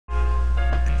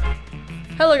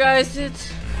Hello guys, it's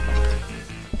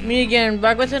me again,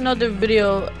 back with another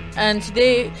video. And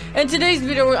in today's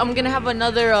video I'm gonna have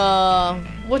another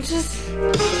what's this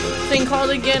thing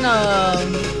called again?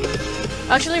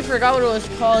 Actually I forgot what it was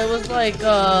called. It was like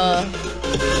I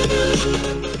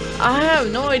have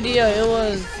no idea. It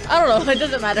was, I don't know, it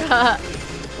doesn't matter.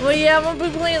 But yeah, I'm gonna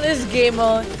be playing this game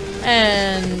mode,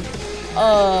 and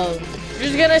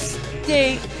just gonna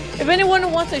state, if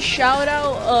anyone wants a shout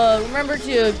out, remember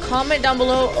to comment down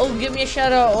below. Oh, give me a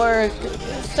shout out, or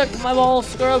suck my ball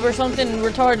scrub or something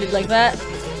retarded like that.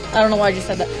 I don't know why I just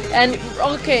said that. And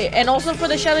okay, and also for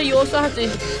the shout out, you also have to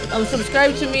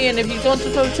subscribe to me. And if you don't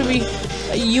subscribe to me,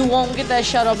 you won't get that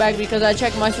shout out back, because I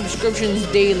check my subscriptions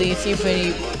daily and see if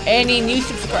any new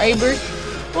subscribers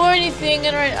or anything.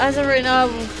 And as of right now,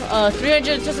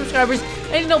 300 subscribers.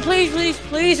 And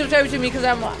please subscribe to me, because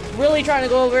I'm really trying to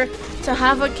go over to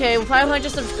half a K with 500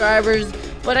 subscribers,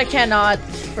 but I cannot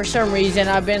for some reason.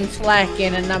 I've been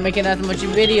slacking and not making as much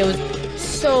videos,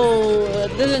 so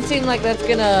it doesn't seem like that's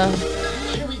gonna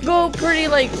go pretty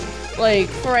like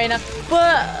for right now.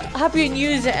 But happy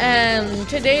news, and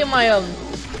today my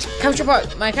capture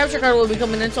card will be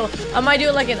coming in, so I might do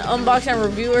like an unboxing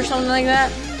review or something like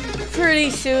that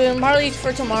pretty soon, probably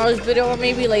for tomorrow's video or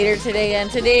maybe later today.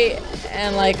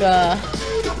 And like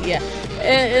yeah,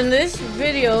 in this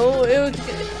video, it was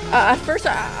at first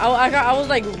I was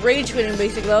like rage quitting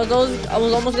basically. I was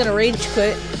almost gonna rage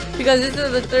quit, because this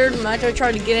is the third match I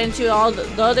tried to get into. All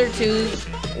the other two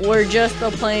were just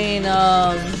plain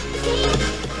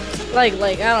like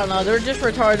I don't know, they were just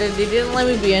retarded. They didn't let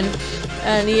me be in.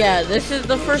 And yeah, this is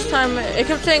the first time. It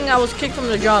kept saying I was kicked from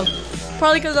the job,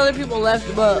 probably because other people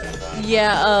left. But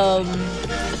yeah,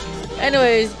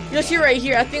 anyways, you'll see right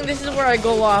here, I think this is where I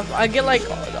go off. I get like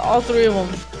all three of them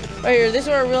right here. This is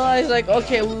where I realized, like,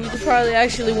 okay, we could probably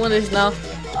actually win this now.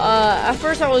 At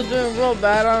first I was doing real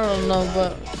bad, I don't know,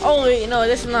 but oh wait, no,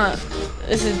 this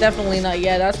is definitely not.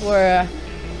 Yeah, that's where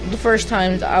the first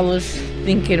times I was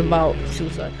thinking about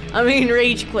suicide. I mean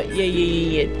rage quit.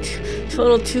 Yeah.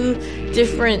 Total two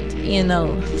different, you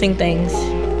know, things.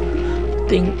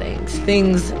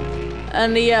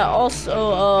 And yeah,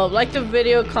 also like the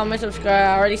video, comment, subscribe.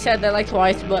 I already said that like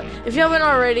twice, but if you haven't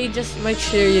already, just make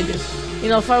sure you do. You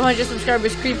know, 500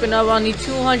 subscribers creeping up. I need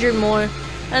 200 more,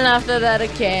 and after that a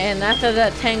K, and after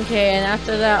that 10K, and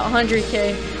after that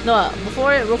 100K. No,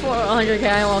 before 100K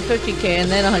I want 50K,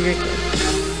 and then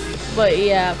 100K. But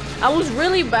yeah, I was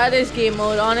really bad at this game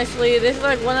mode, honestly. This is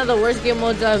like one of the worst game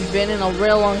modes I've been in a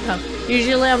real long time.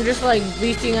 Usually I'm just like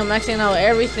beasting and maxing out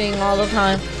everything all the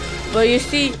time. But you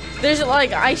see, there's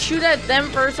like, I shoot at them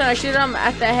first, and I shoot them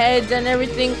at the heads and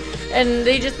everything, and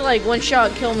they just like one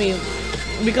shot kill me.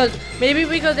 Because maybe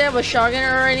because they have a shotgun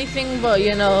or anything, but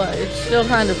you know, it's still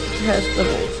kind of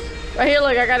testable. Right here,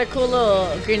 look, I got a cool little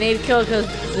grenade kill because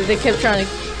they kept trying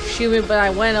to shoot me, but I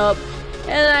went up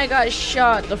and I got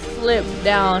shot the flip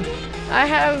down. I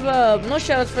have no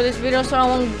shoutouts for this video, so I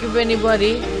won't give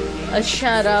anybody a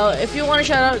shout out. If you want a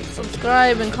shout out,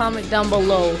 subscribe and comment down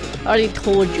below. I already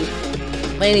told you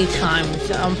many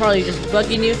times. I'm probably just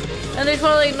bugging you, and there's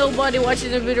probably nobody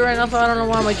watching the video right now, so I don't know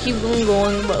why I'm gonna keep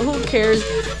going, but who cares?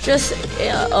 Just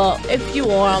if you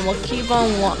are, I'm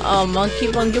gonna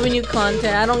keep on giving you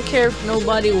content. I don't care if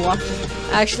nobody watches.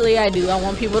 Actually I do, I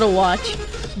want people to watch.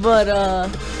 But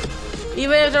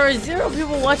even if there were 0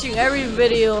 people watching every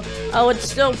video, I would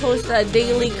still post that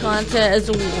daily content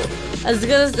as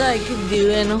good as I could do,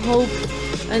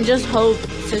 and just hope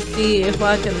to see if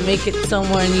I can make it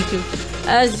somewhere on YouTube.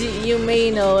 As you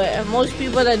may know, most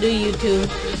people that do YouTube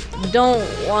don't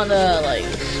want to like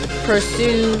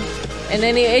pursue in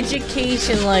any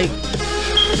education like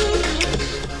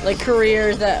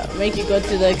careers that make you go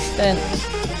to the extent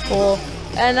full.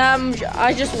 And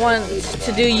I just want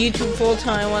to do YouTube full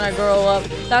time when I grow up.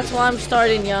 That's why I'm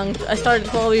starting young. I started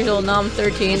 12 years old, now I'm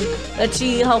 13. Let's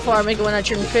see how far I make it when I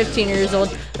turn 15 years old.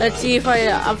 Let's see if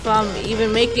I'm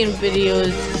even making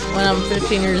videos when I'm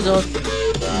 15 years old.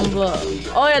 But,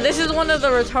 oh yeah, this is one of the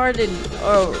retarded,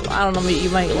 or I don't know, you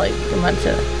might like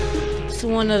it's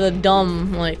one of the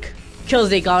dumb like kills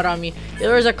they got on me.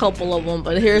 There was a couple of them,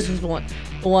 but here's one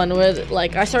where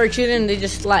like I started shooting and they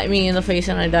just slapped me in the face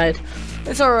and I died.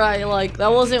 It's alright, like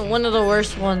that wasn't one of the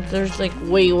worst ones. There's like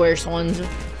way worse ones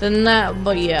than that,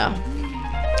 but yeah.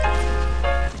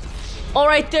 Oh,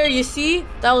 right there, you see?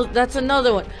 That's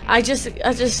another one. I just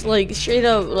like straight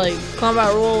up like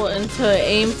combat roll into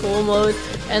aim full mode,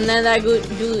 and then that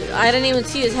dude, I didn't even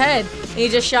see his head. He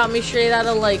just shot me straight out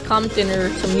of like Compton or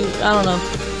some, I don't know,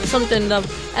 something dumb.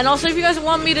 And also, if you guys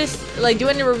want me to like do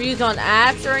any reviews on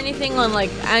apps or anything on like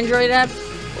Android apps,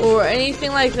 or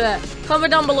anything like that,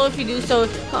 comment down below if you do so.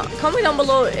 Comment down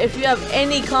below if you have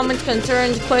any comments,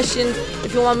 concerns, questions,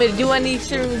 if you want me to do any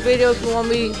certain video, if you want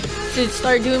me to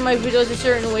start doing my videos a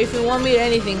certain way, if you want me to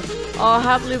anything, I'll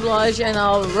happily oblige and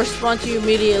I'll respond to you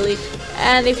immediately.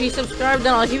 And if you subscribe,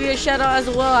 then I'll give you a shout out as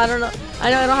well. I know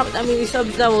I don't have that many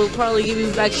subs that will probably give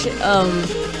you back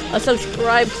a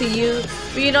subscribe to you,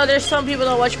 but you know, there's some people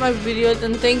that watch my videos,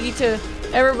 and thank you to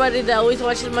everybody that always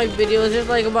watches my videos. There's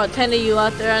like about 10 of you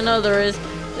out there, I know there is,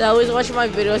 that always watch my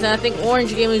videos, and I think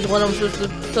Orange Gaming is one of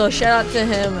them, so shout out to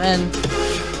him. And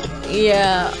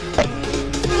yeah,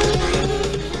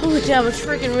 oh damn, it's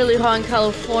freaking really hot in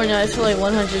California. It's like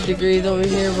 100 degrees over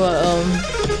here, but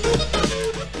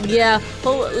yeah,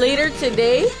 later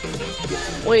today,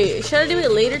 wait, should I do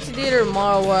it later today or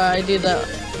tomorrow, where I do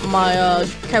my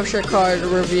capture card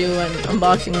review and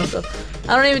unboxing and stuff?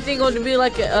 I don't even think it would be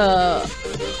like an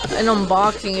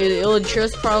unboxing. It would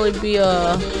just probably be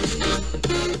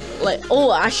like,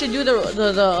 oh, I should do the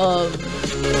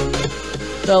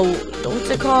what's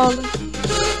it called,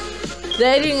 the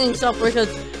editing software, because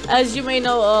as you may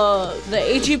know, the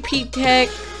AGP Tech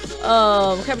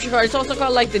capture card, it's also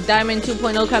called like the Diamond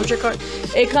 2.0 capture card.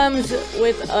 It comes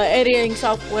with editing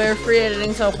software, free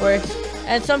editing software,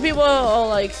 and some people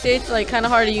like say it's like kind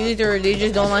of hard to use, or they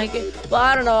just don't like it. But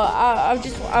I don't know,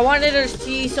 I wanted to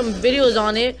see some videos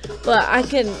on it, but I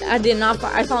did not.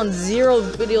 I found 0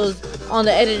 videos on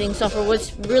the editing software, which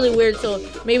is really weird. So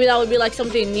maybe that would be like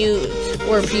something new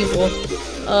for people.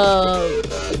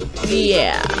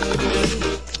 Yeah,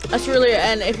 that's really.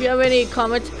 And if you have any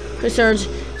comments, concerns,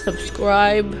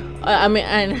 subscribe,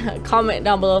 and comment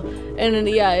down below. And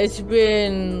yeah, it's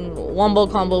been Wombo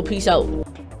Combo. Peace out.